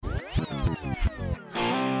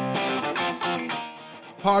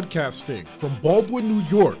Podcasting from Baldwin, New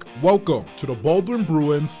York, welcome to the Baldwin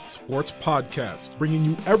Bruins Sports Podcast, bringing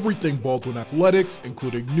you everything Baldwin athletics,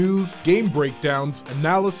 including news, game breakdowns,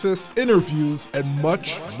 analysis, interviews, and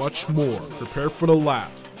much, much more. Prepare for the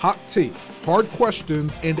laughs, hot takes, hard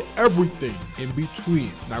questions, and everything in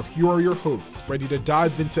between. Now here are your hosts, ready to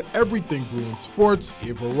dive into everything Bruins sports,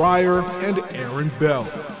 Ava Ryer and Aaron Bell.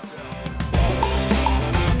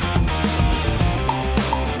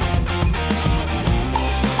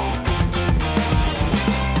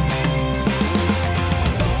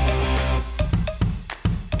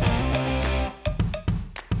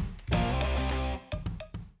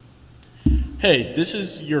 Hey, this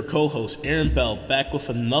is your co-host, Aaron Bell, back with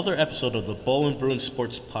another episode of the Baldwin Bruins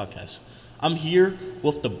Sports Podcast. I'm here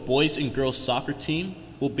with the boys and girls soccer team.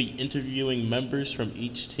 We'll be interviewing members from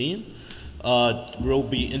each team. We'll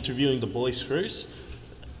be interviewing the boys first.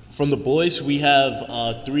 From the boys, we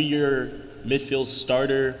have three-year midfield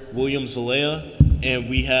starter, William Zelaya, and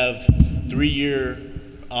we have three-year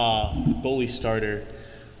goalie starter,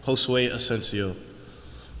 Josue Asensio.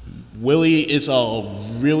 Willie is a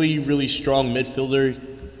really strong midfielder,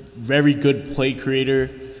 very good play creator,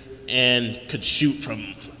 and could shoot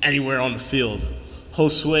from anywhere on the field.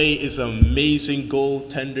 Josue is an amazing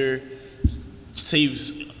goaltender,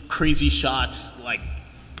 saves crazy shots, like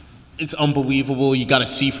it's unbelievable. You gotta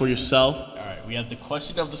see for yourself. All right, we have the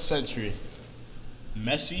question of the century: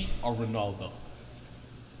 Messi or Ronaldo?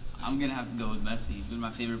 I'm gonna have to go with Messi. He's been my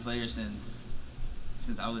favorite player since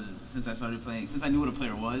I started playing, since I knew what a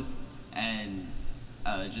player was, and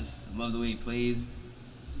just love the way he plays.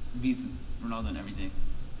 Beats Ronaldo and everything.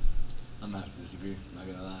 I'm gonna have to disagree. I'm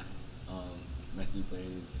not gonna lie. Messi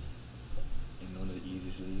plays in one of the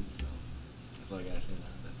easiest leagues, so that's all I gotta say now.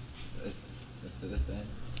 That's that.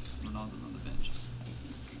 Ronaldo's on the bench.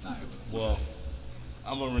 All right. Well,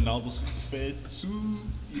 I'm a Ronaldo fan,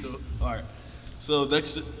 All right. So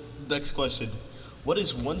next question. What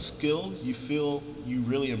is one skill you feel you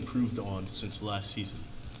really improved on since last season?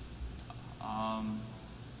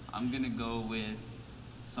 I'm gonna go with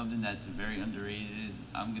something that's very underrated.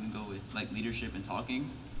 I'm gonna go with leadership and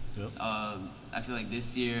talking. Yep. I feel like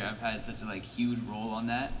this year I've had such a huge role on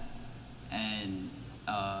that, and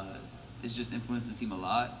it's just influenced the team a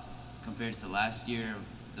lot compared to last year.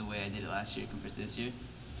 The way I did it last year compared to this year,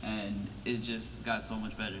 and it just got so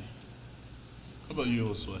much better. How about you,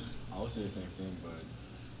 Josue? I would say the same thing, but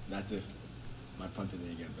that's if my punting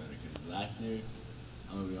didn't get better. Because last year,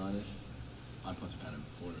 I'm gonna be honest, my punts were kind of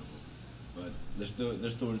horrible. But there's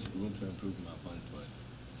still room to improve in my punts, but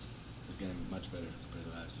it's getting much better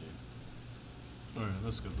compared to last year. All right,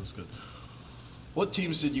 that's good. What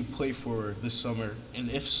teams did you play for this summer, and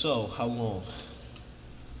if so, how long?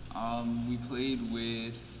 We played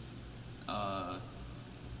with the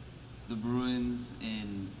Bruins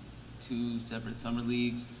in 2 separate summer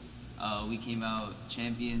leagues. We came out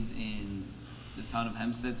champions in the town of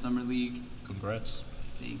Hempstead Summer League. Congrats.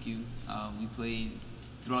 Thank you. We played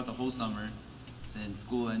throughout the whole summer since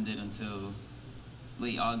school ended until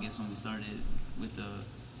late August when we started with the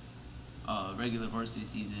regular varsity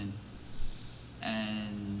season.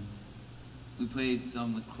 And we played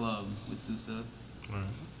some with club, with Sousa. All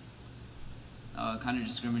right. Kind of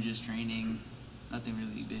just scrimmages, training, nothing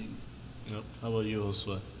really big. Yep. How about you,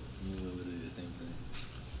 Josue? We were literally the same thing.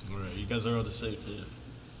 All right, you guys are on the same team.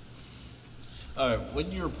 All right,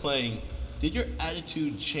 when you were playing, did your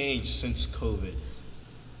attitude change since COVID?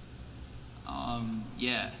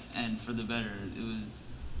 Yeah, and for the better. It was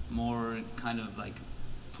more kind of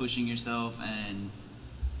pushing yourself and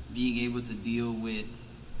being able to deal with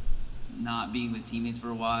not being with teammates for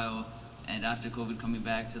a while, and after COVID coming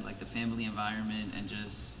back to the family environment and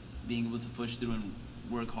just being able to push through and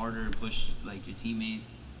work harder and push your teammates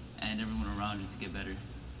and everyone around you to get better.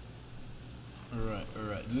 All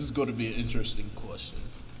right. This is going to be an interesting question.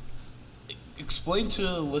 Explain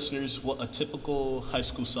to listeners what a typical high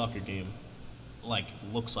school soccer game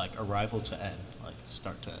looks like, arrival to end,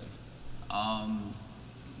 start to end.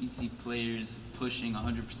 You see players pushing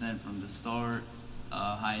 100% from the start,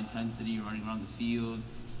 high intensity, running around the field,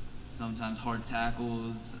 sometimes hard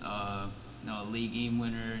tackles, a late game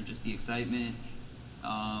winner, just the excitement,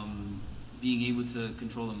 being able to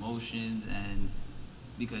control emotions, and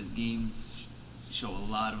because games show a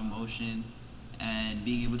lot of emotion, and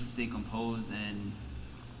being able to stay composed and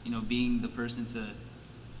being the person to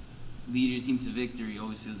lead your team to victory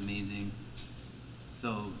always feels amazing.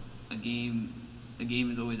 So a game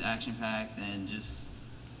is always action packed and just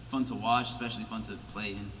fun to watch, especially fun to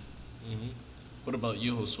play in. Mm-hmm. What about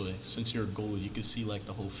you, Josue? Since you're a goalie, you can see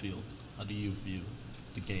the whole field. How do you view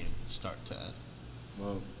the game, start to end?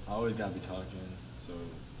 Well, I always gotta be talking, So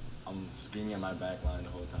I'm screaming at my back line the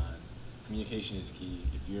whole time. Communication is key.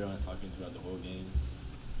 If you're not talking throughout the whole game,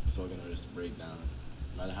 it's all gonna just break down.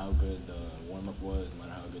 No matter how good the warm-up was, no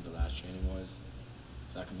matter how good the last training was,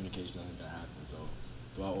 if that communication isn't gonna happen. So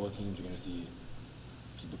throughout all teams, you're gonna see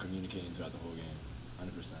people communicating throughout the whole game,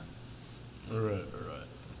 100%. All right.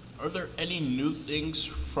 Are there any new things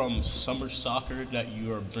from summer soccer that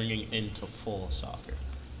you are bringing into fall soccer?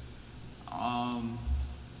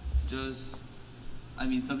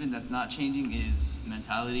 Something that's not changing is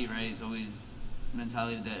mentality, right? It's always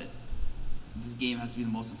mentality that this game has to be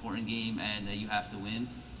the most important game and that you have to win.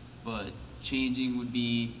 But changing would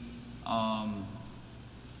be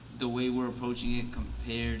the way we're approaching it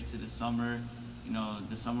compared to the summer.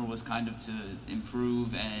 The summer was kind of to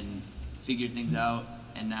improve and figure things out,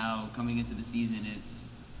 and now coming into the season,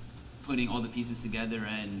 it's putting all the pieces together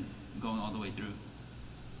and going all the way through.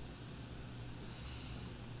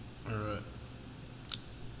 All right.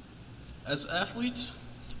 As athletes,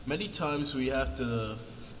 many times we have to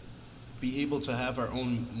be able to have our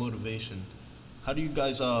own motivation. How do you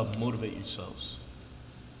guys motivate yourselves?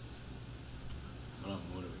 How do I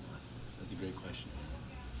motivate myself? That's a great question.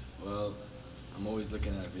 Well, I'm always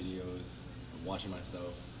looking at videos, watching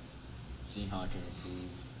myself, seeing how I can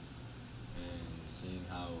improve, and seeing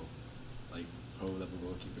how, pro level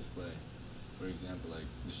goalkeepers play. For example,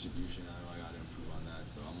 distribution, I know I gotta improve on that.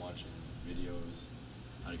 So I'm watching videos,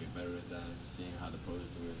 how to get better at that, seeing how the pros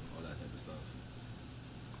do it, all that type of stuff.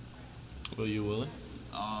 Will you, Willie?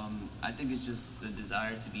 I think it's just the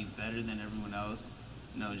desire to be better than everyone else.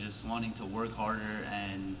 Just wanting to work harder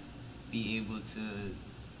and be able to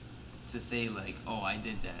say oh, I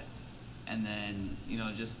did that. And then,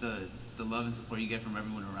 just the love and support you get from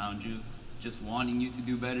everyone around you, just wanting you to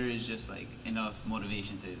do better is just enough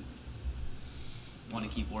motivation to want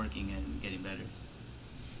to keep working and getting better.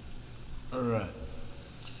 All right.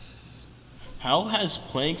 How has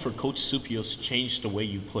playing for Coach Supios changed the way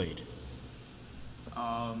you played?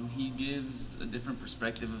 He gives a different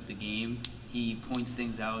perspective of the game. He points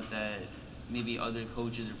things out that maybe other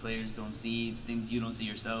coaches or players don't see. It's things you don't see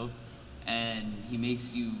yourself. And he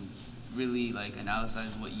makes you really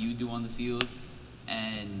analyze what you do on the field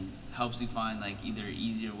and helps you find either an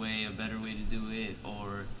easier way, a better way to do it,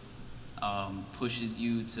 or pushes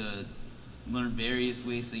you to learn various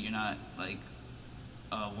ways so you're not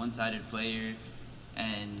a one-sided player,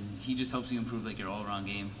 and he just helps you improve your all-around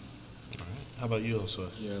game. All right. How about you,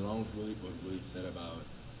 Oswald? Yeah, along with what Willie said about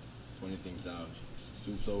pointing things out,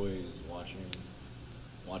 Soup's always watching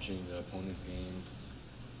the opponent's games,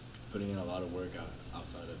 putting in a lot of work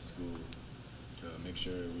outside of school to make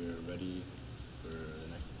sure we're ready for the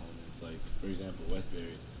next opponents. For example,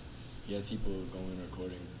 Westbury, he has people going and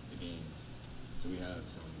recording the games, so we have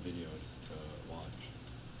some videos to watch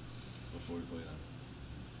before we play them.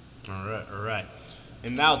 All right.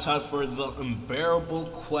 And now time for the unbearable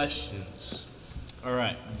questions. All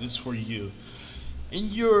right, this is for you. In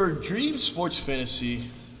your dream sports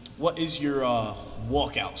fantasy, what is your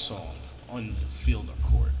walkout song on the field or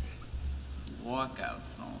court? Walkout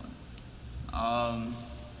song. I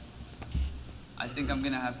think I'm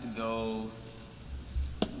gonna have to go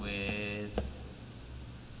with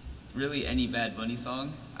really any Bad Bunny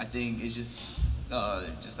song. I think it's just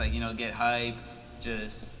get hype,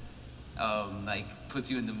 just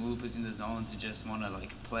puts you in the mood, puts you in the zone to just want to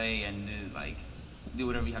play and do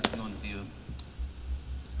whatever you have to do on the field.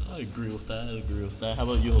 I agree with that. How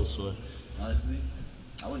about you, Josue? Honestly,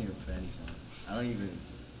 I wouldn't even play any song.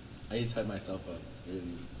 I just hype myself up,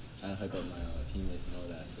 really, trying to hype up my teammates and all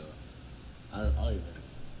that. So I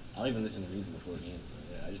don't even listen to music before games. So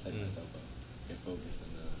yeah, I just hype myself up, get focused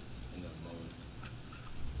in the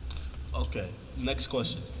mode. Okay, next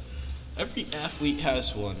question. Every athlete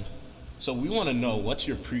has one, so we want to know, what's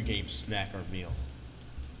your pregame snack or meal?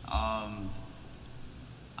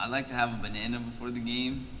 I like to have a banana before the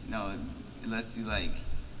game. It lets you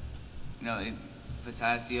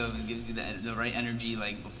potassium, it gives you the right energy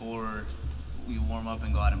before we warm up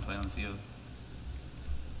and go out and play on the field.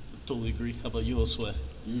 Totally agree. How about you, Josue?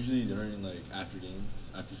 Usually during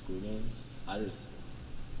after school games, I just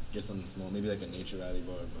get something small, maybe a Nature Rally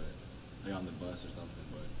bar, but on the bus or something.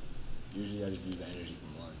 But usually I just use the energy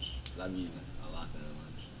from lunch. 'Cause I've eaten a lot during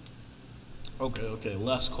lunch. Okay.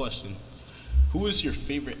 Last question. Who is your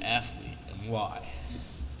favorite athlete and why?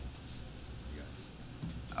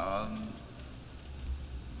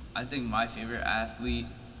 I think my favorite athlete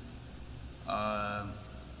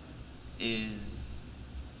is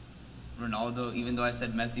Ronaldo, even though I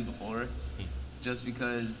said Messi before, just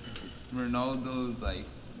because Ronaldo's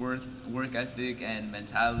work ethic and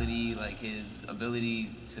mentality, his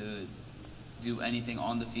ability to do anything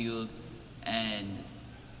on the field and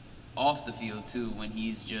off the field too when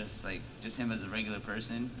he's just him as a regular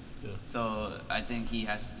person. Yeah. So I think he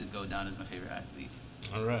has to go down as my favorite athlete.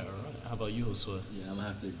 All right. How about you, Josue? Yeah, I'm gonna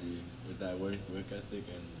have to agree with that work ethic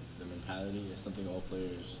and the mentality. It's something all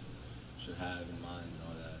players should have in mind and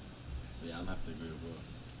all that. So yeah, I'm gonna have to agree with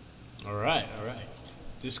Will. All right.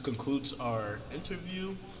 This concludes our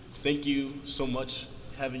interview. Thank you so much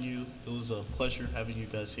having you. It was a pleasure having you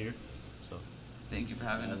guys here. So, Thank you for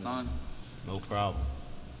having us on. no problem.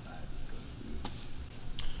 All right, let's go.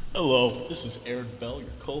 Hello, this is Aaron Bell,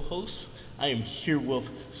 your co-host. I am here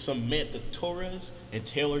with Samantha Torres and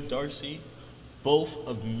Taylor Darcy, both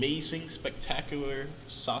amazing, spectacular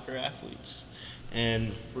soccer athletes.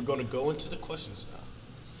 And we're going to go into the questions now.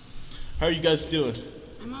 How are you guys doing?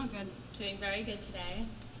 I'm all good. Doing very good today.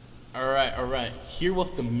 All right. Here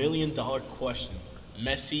with the $1 million question.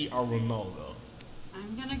 Messi or Ronaldo?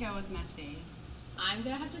 I'm gonna go with Messi. I'm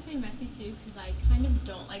gonna have to say Messi too because I kind of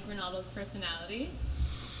don't like Ronaldo's personality.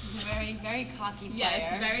 He's a very, very cocky player.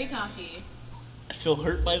 Yes, very cocky. I feel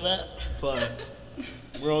hurt by that, but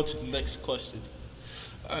we're on to the next question.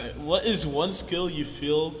 All right, what is one skill you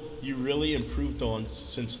feel you really improved on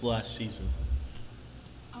since last season?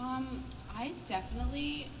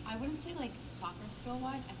 I wouldn't say like soccer skill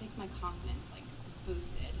wise. I think my confidence like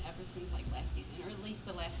boosted ever since like last season, or at least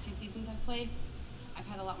the last 2 seasons I've played. I've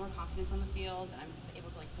had a lot more confidence on the field, and I'm able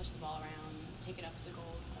to like push the ball around, take it up to the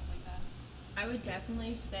goal, stuff like that. I would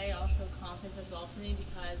definitely say also confidence as well for me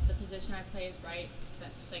because the position I play is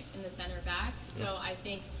it's like in the center back. So I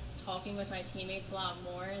think talking with my teammates a lot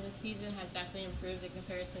more this season has definitely improved in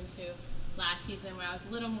comparison to last season where I was a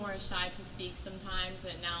little more shy to speak sometimes,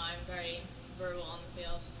 but now I'm very verbal on the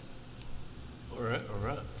field. All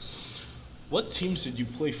right. What teams did you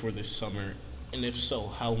play for this summer, and if so,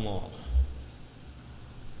 how long?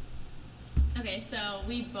 Okay, so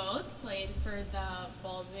we both played for the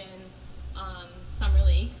Baldwin Summer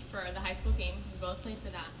League for the high school team. We both played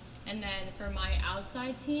for that. And then for my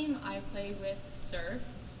outside team, I played with Surf,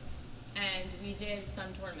 and we did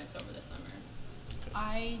some tournaments over the summer.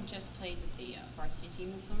 I just played with the varsity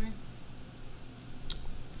team this summer.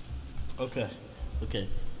 Okay.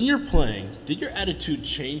 When you're playing, did your attitude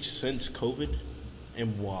change since COVID,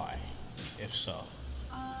 and why, if so?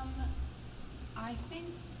 I think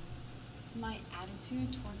my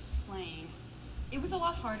attitude towards playing, it was a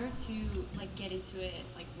lot harder to like get into it,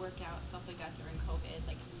 like work out, stuff like that during COVID,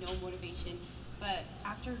 like no motivation. But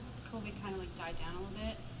after COVID kind of like died down a little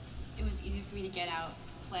bit, it was easier for me to get out,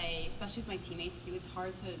 play, especially with my teammates too. It's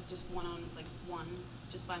hard to just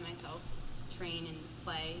just by myself, train and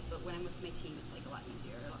play. But when I'm with my team, it's like a lot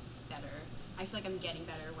easier, a lot better. I feel like I'm getting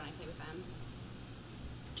better when I play with them.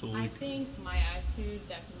 Totally. I think my attitude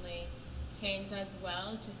definitely changed as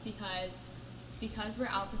well, just because we're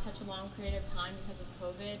out for such a long period of time because of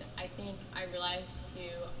COVID. I think I realized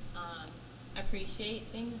to appreciate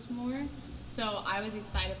things more. So I was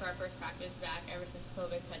excited for our first practice back ever since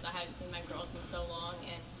COVID because I hadn't seen my girls in so long,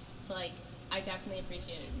 and it's like I definitely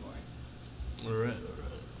appreciated it more.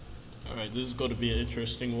 All right, this is going to be an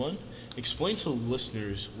interesting one. Explain to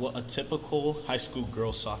listeners what a typical high school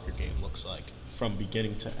girls soccer game looks like from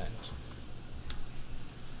beginning to end.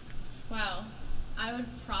 Wow, I would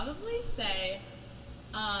probably say,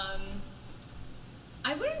 I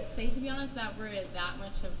wouldn't say, to be honest, that we're that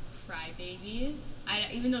much of crybabies.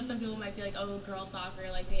 Even though some people might be like, oh, girl soccer,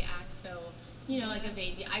 like they act so, like a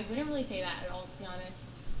baby. I wouldn't really say that at all, to be honest.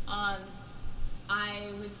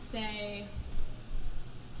 I would say,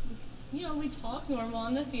 we talk normal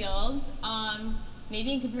on the field.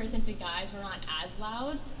 Maybe in comparison to guys, we're not as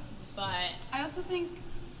loud, but I also think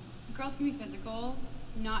girls can be physical,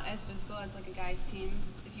 not as physical as like a guys team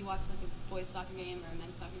if you watch like a boys soccer game or a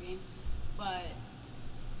men's soccer game. But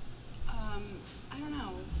I don't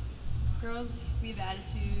know. Girls, we have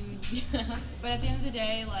attitudes. But at the end of the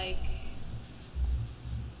day,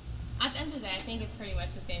 at the end of the day, I think it's pretty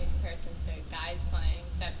much the same in comparison to guys playing,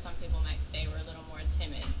 except some people might say we're a little more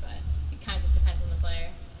timid, but it kind of just depends on the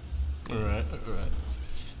player. All right.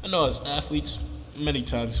 I know as athletes, many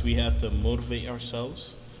times we have to motivate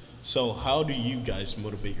ourselves. So how do you guys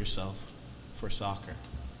motivate yourself for soccer?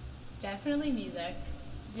 Definitely music.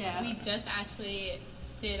 Yeah. We just actually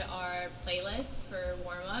did our playlist for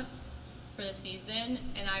warm-ups for the season,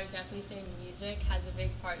 and I would definitely say music has a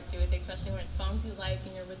big part to do with it, especially when it's songs you like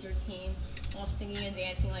and you're with your team while singing and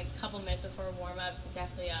dancing like a couple minutes before warm-ups. It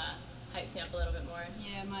definitely hypes me up a little bit more.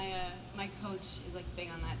 Yeah, my coach is like big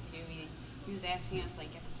on that too. He was asking us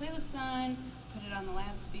like get the playlist done, put it on the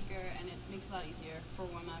loudspeaker, and it makes it a lot easier for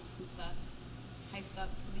warm-ups and stuff. Hyped up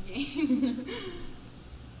for the game.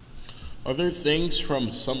 Are there things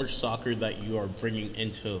from summer soccer that you are bringing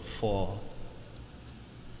into fall?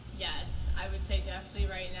 Yes, I would say definitely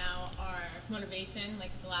right now our motivation,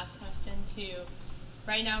 like the last question too.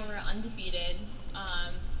 Right now we're undefeated,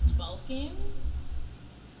 12 games.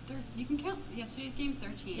 You can count yesterday's game,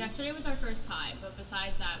 13. Yesterday was our first tie, but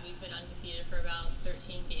besides that, we've been undefeated for about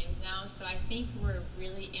 13 games now. So I think we're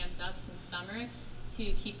really amped up since summer to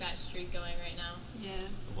keep that streak going right now. Yeah.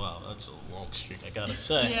 Wow, that's a long streak, I gotta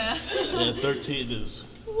say. Yeah. Yeah, 13 is.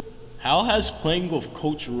 How has playing with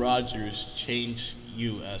Coach Rogers changed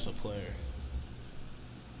you as a player?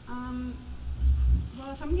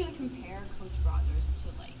 Well, if I'm gonna compare Coach Rogers to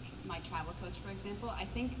like my travel coach, for example, I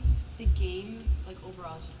think the game like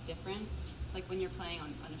overall is just different. Like when you're playing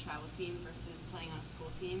on a travel team versus playing on a school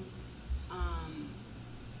team,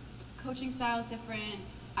 coaching style is different.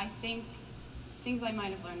 I think things I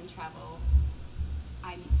might have learned in travel,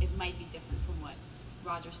 it might be different from what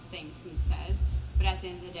Rogers thinks and says. But at the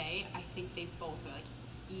end of the day, I think they both are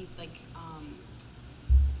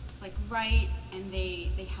like right, and they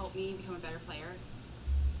help me become a better player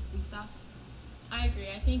and stuff. I agree.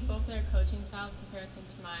 I think both of their coaching styles, comparison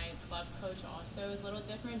to my club coach, also is a little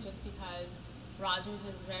different, just because Rogers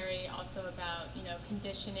is very also about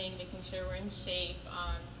conditioning, making sure we're in shape.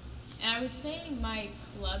 And I would say my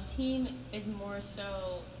club team is more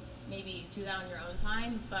so maybe do that on your own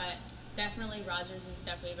time, but definitely Rogers is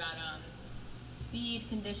definitely about speed,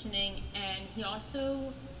 conditioning, and he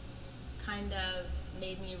also kind of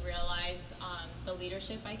made me realize the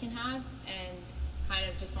leadership I can have, and kind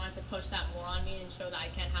of just wanted to push that more on me and show that I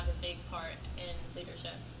can have a big part in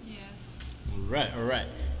leadership. Yeah. All right.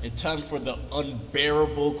 And time for the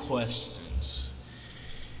unbearable questions.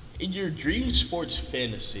 In your dream sports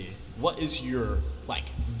fantasy, what is your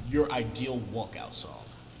ideal walkout song?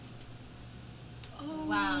 Oh.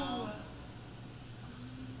 Wow.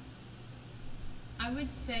 I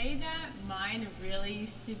would say that mine really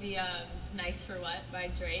used to be Nice for What by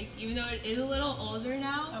Drake, even though it is a little older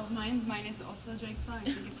now. Oh, mine is also Drake's song. I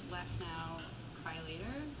think it's Laugh Now, Cry Later.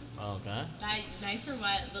 Okay. That Nice for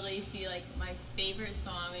What literally used to be like my favorite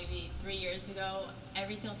song maybe 3 years ago.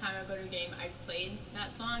 Every single time I go to a game, I played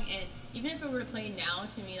that song, and even if it were to play now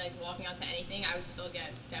to me, like walking out to anything, I would still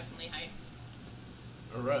get definitely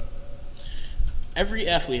hyped. All right. Every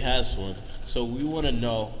athlete has one, so we want to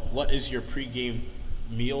know, what is your pregame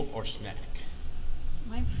meal or snack?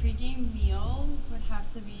 My pregame meal would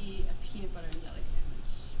have to be a peanut butter and jelly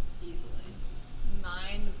sandwich, easily.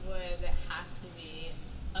 Mine would have to be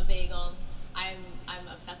a bagel. I'm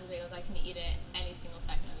obsessed with bagels. I can eat it any single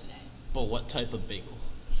second of the day. But what type of bagel?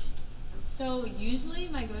 So usually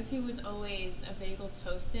my go-to was always a bagel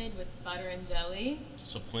toasted with butter and jelly.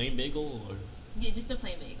 Just a plain bagel, or? Yeah, just a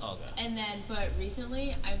plain bagel. Okay. And then, but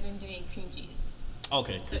recently I've been doing cream cheese.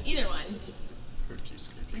 Okay. So either one. Cream cheese.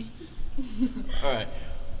 All right.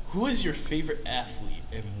 Who is your favorite athlete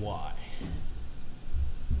and why?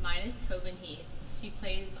 Mine is Tobin Heath. She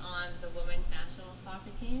plays on the women's national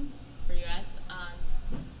soccer team for US.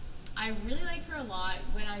 I really like her a lot.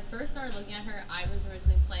 When I first started looking at her, I was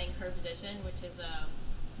originally playing her position, which is a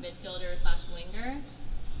midfielder/winger.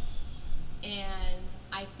 And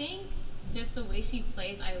I think just the way she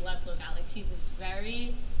plays, I love to look at. Like, she's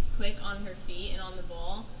very quick on her feet and on the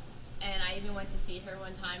ball. And I even went to see her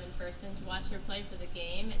one time in person to watch her play for the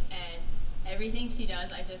game. And everything she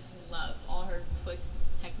does, I just love. All her quick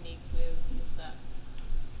technique moves and stuff.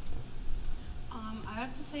 I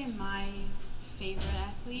have to say my favorite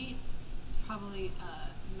athlete is probably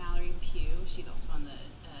Mallory Pugh. She's also on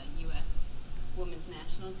the U.S. women's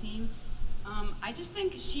national team. I just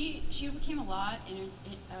think she overcame a lot in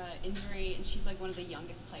her injury, and she's like one of the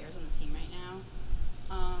youngest players on the team right now.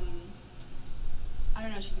 I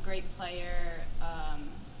don't know, she's a great player.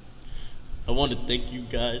 I want to thank you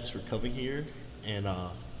guys for coming here and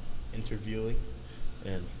interviewing,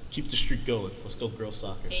 and keep the streak going. Let's go girls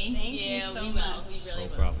soccer. Thank you so we much. will. We really No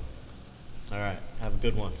will. problem. All right, have a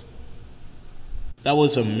good one. That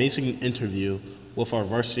was an amazing interview with our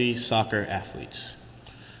varsity soccer athletes.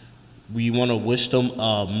 We want to wish them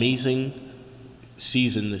an amazing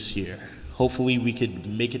season this year. Hopefully we could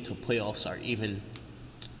make it to playoffs or even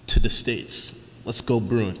to the States. Let's go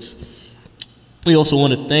Bruins. We also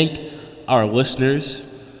want to thank our listeners.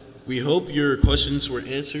 We hope your questions were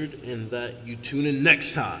answered and that you tune in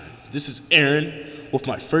next time. This is Aaron with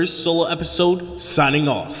my first solo episode, signing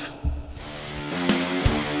off.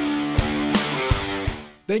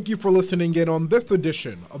 Thank you for listening in on this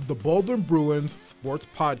edition of the Baldwin Bruins Sports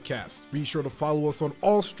Podcast. Be sure to follow us on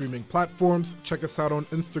all streaming platforms. Check us out on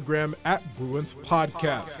Instagram at Bruins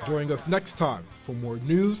Podcast. Join us next time for more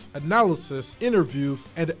news, analysis, interviews,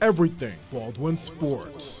 and everything Baldwin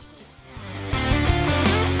Sports.